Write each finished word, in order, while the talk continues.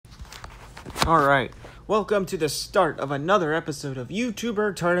Alright, welcome to the start of another episode of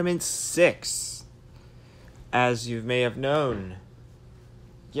YouTuber Tournament 6. As you may have known,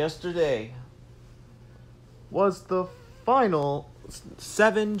 yesterday was the final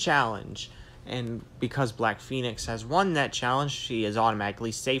 7 challenge. And because Black Phoenix has won that challenge, she is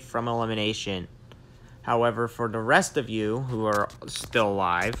automatically safe from elimination. However, for the rest of you who are still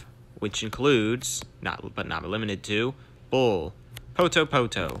alive, which includes, but not limited to, Bull,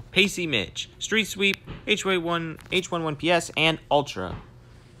 Poto, Pacey Mitch, Street Sweep, H11PS, and Ultra.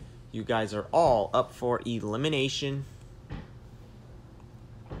 You guys are all up for elimination,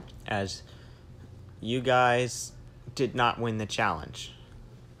 as you guys did not win the challenge.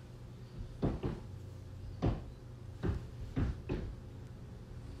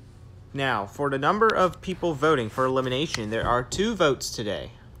 Now, for the number of people voting for elimination, there are 2 votes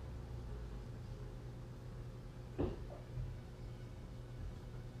today.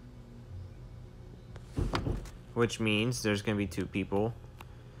 Which means there's going to be 2 people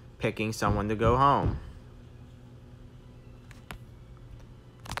picking someone to go home.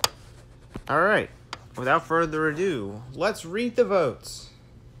 Alright, without further ado, let's read the votes.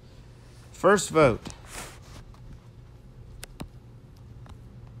 First vote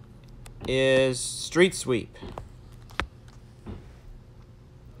is Street Sweep.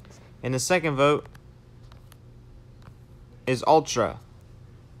 And the second vote is Ultra.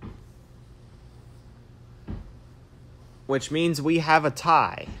 Which means we have a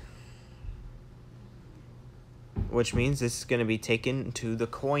tie. Which means this is going to be taken to the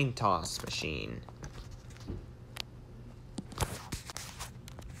coin toss machine.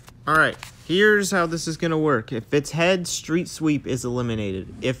 Alright, here's how this is going to work. If it's heads, Street Sweep is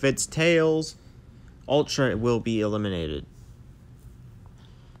eliminated. If it's tails, Ultra will be eliminated.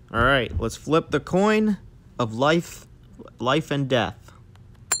 Alright, let's flip the coin of life and death.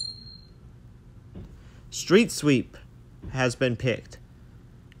 Street Sweep has been picked.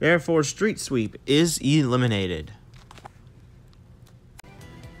 Therefore, Street Sweep is eliminated.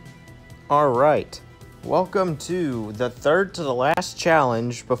 Alright, welcome to the third to the last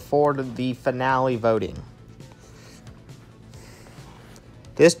challenge before the finale voting.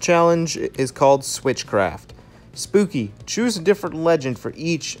 This challenge is called Switchcraft. Spooky, choose a different legend for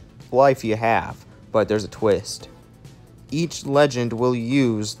each life you have, but there's a twist. Each legend will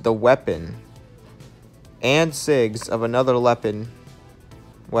use the weapon and SIGs of another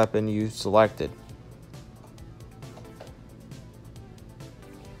weapon you selected.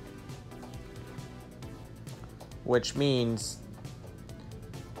 Which means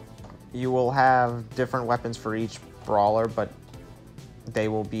you will have different weapons for each brawler, but they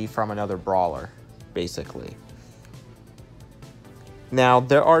will be from another brawler, basically. Now,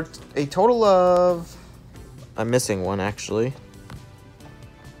 there are a total of... I'm missing one, actually.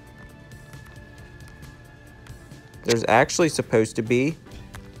 There's actually supposed to be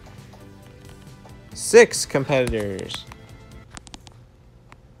 6 competitors.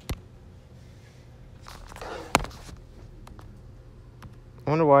 I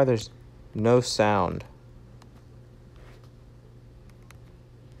wonder why there's no sound.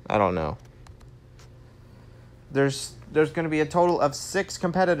 I don't know. There's going to be a total of 6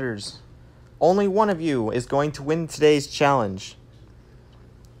 competitors. Only one of you is going to win today's challenge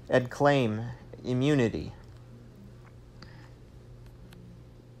and claim immunity.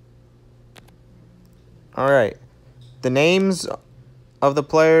 Alright, the names of the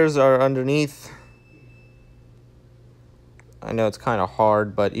players are underneath. I know it's kind of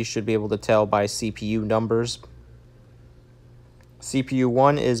hard, but you should be able to tell by CPU numbers. CPU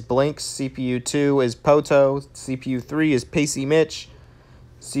 1 is Blinks, CPU 2 is Poto, CPU 3 is Pacey Mitch,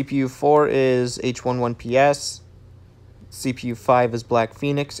 CPU 4 is H11PS, CPU 5 is Black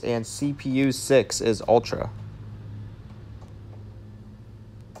Phoenix, and CPU 6 is Ultra.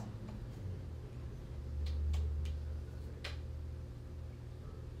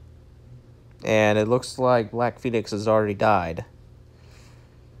 And it looks like Black Phoenix has already died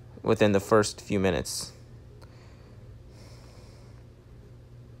within the first few minutes.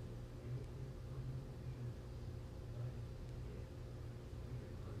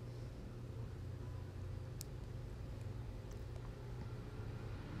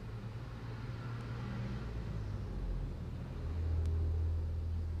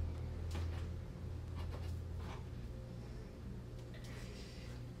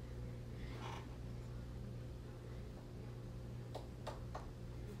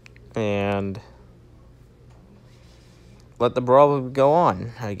 And let the brawl go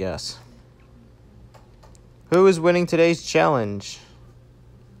on, I guess. Who is winning today's challenge?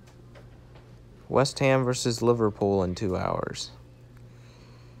 West Ham versus Liverpool in 2 hours.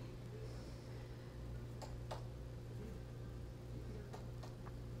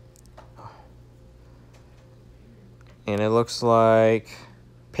 And it looks like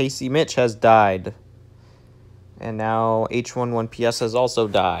Pacey Mitch has died. And now H11PS has also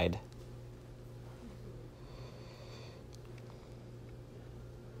died.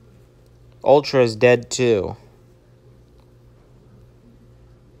 Ultra is dead too.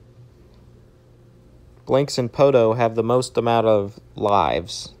 Blinks and Poto have the most amount of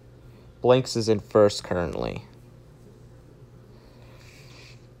lives. Blinks is in first currently.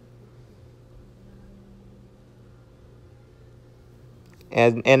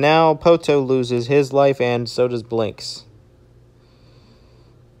 And now Poto loses his life, and so does Blinks.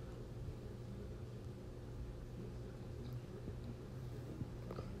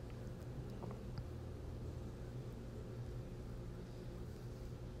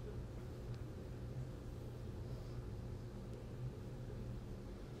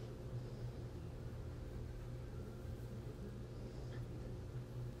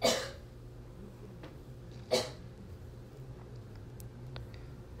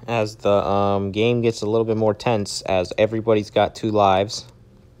 As the game gets a little bit more tense, as everybody's got 2 lives.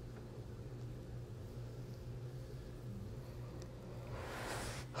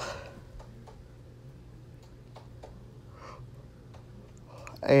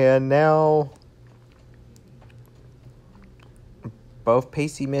 And now both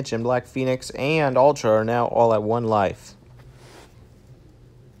Pacey Mitch and Black Phoenix and Ultra are now all at 1 life.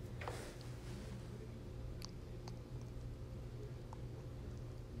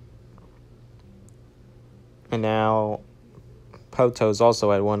 And now Poto's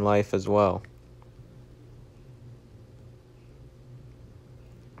also at 1 life as well.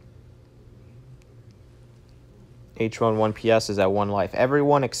 H11PS is at 1 life.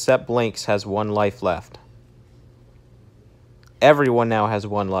 Everyone except Blinks has 1 life left. Everyone now has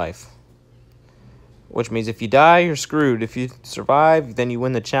 1 life. Which means if you die, you're screwed. If you survive, then you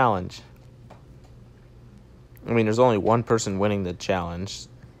win the challenge. I mean, there's only 1 person winning the challenge.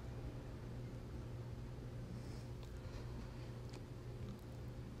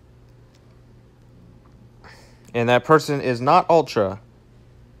 And that person is not Ultra,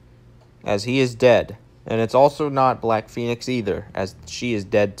 as he is dead. And it's also not Black Phoenix either, as she is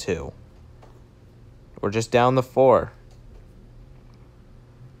dead too. We're just down to 4.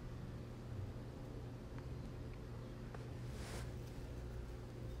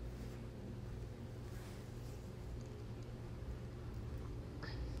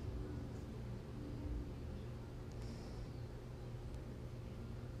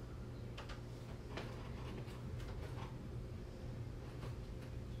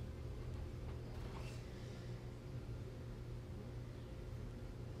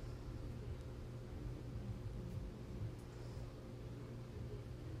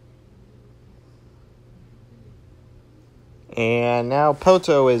 And now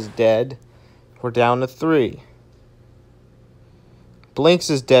Poto is dead. We're down to 3. Blinks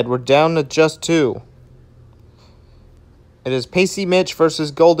is dead. We're down to just 2. It is Pacey Mitch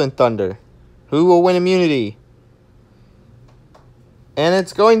versus Golden Thunder. Who will win immunity? And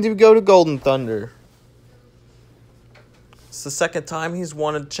it's going to go to Golden Thunder. It's the 2nd time he's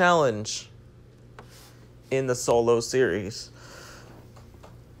won a challenge in the solo series.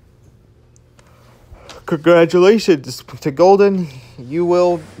 Congratulations to Golden. You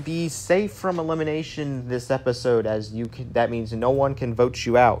will be safe from elimination this episode, as that means no one can vote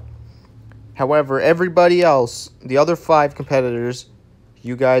you out. However, everybody else, the other 5 competitors,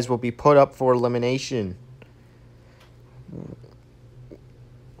 you guys will be put up for elimination.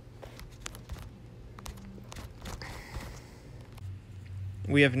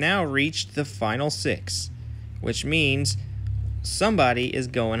 We have now reached the final 6, which means somebody is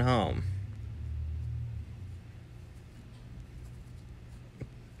going home.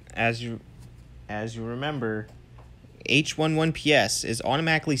 As you remember, H11PS is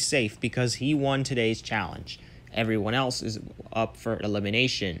automatically safe because he won today's challenge. Everyone else is up for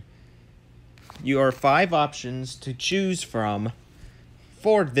elimination. Your 5 options to choose from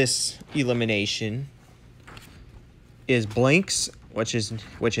for this elimination is Blinks, which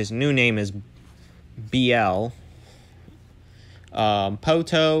his new name is BL,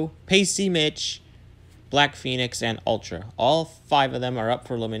 Poto, Pacey Mitch, Black Phoenix, and Ultra. All 5 of them are up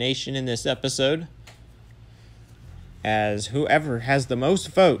for elimination in this episode, as whoever has the most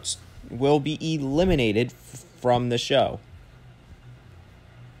votes will be eliminated from the show.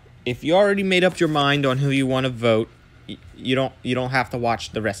 If you already made up your mind on who you want to vote, you don't have to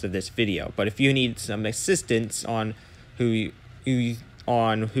watch the rest of this video. But if you need some assistance on who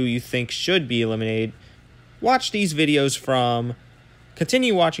you think should be eliminated, watch these videos from.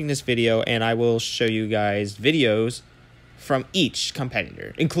 Continue watching this video, and I will show you guys videos from each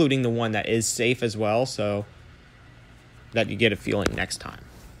competitor, including the one that is safe as well. So that you get a feeling next time.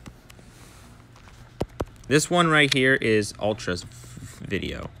 This one right here is Ultra's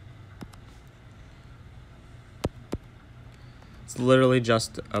video. It's literally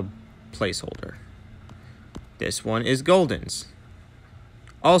just a placeholder. This one is Golden's.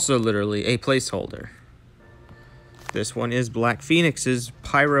 Also literally a placeholder. This one is Black Phoenix's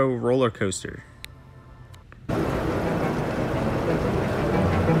Pyro Roller Coaster.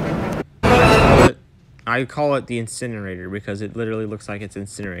 I call it the incinerator because it literally looks like it's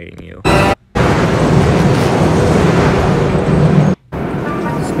incinerating you.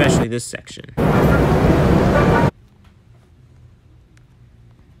 Especially this section.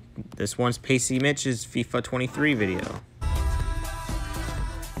 This one's Pacey Mitch's FIFA 23 video.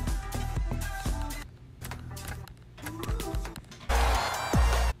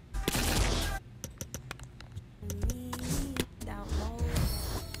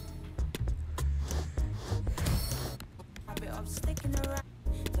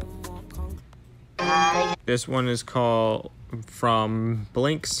 This one is called From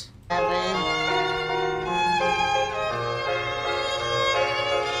Blinks. Hey,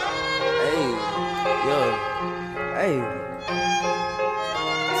 yo, hey,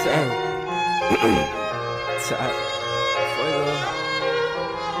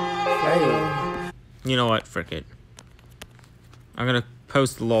 You know what? Frick it. I'm gonna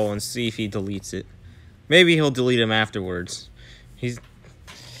post LOL and see if he deletes it. Maybe he'll delete him afterwards. He's...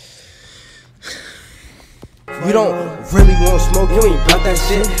 You don't really want smoke, you ain't about that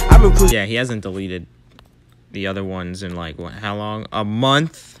shit. I've been cruising. Yeah, he hasn't deleted the other ones in like, what, how long? A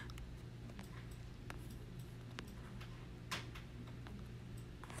month?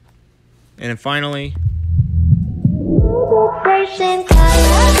 And then finally,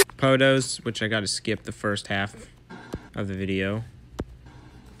 Podos, which I gotta skip the first half of the video.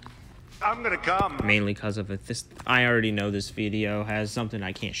 I'm gonna come. Mainly because of it. This, I already know this video has something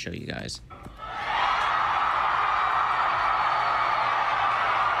I can't show you guys.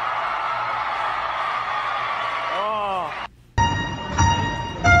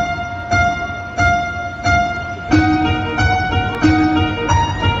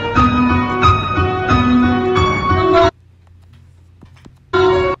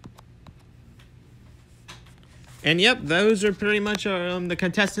 And yep, those are pretty much the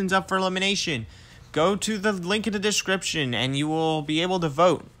contestants up for elimination. Go to the link in the description and you will be able to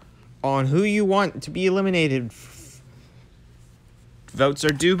vote on who you want to be eliminated. Votes are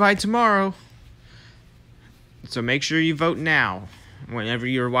due by tomorrow. So make sure you vote now whenever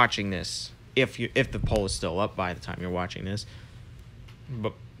you're watching this. If the poll is still up by the time you're watching this.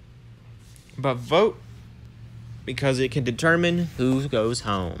 But vote because it can determine who goes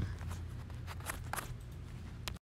home.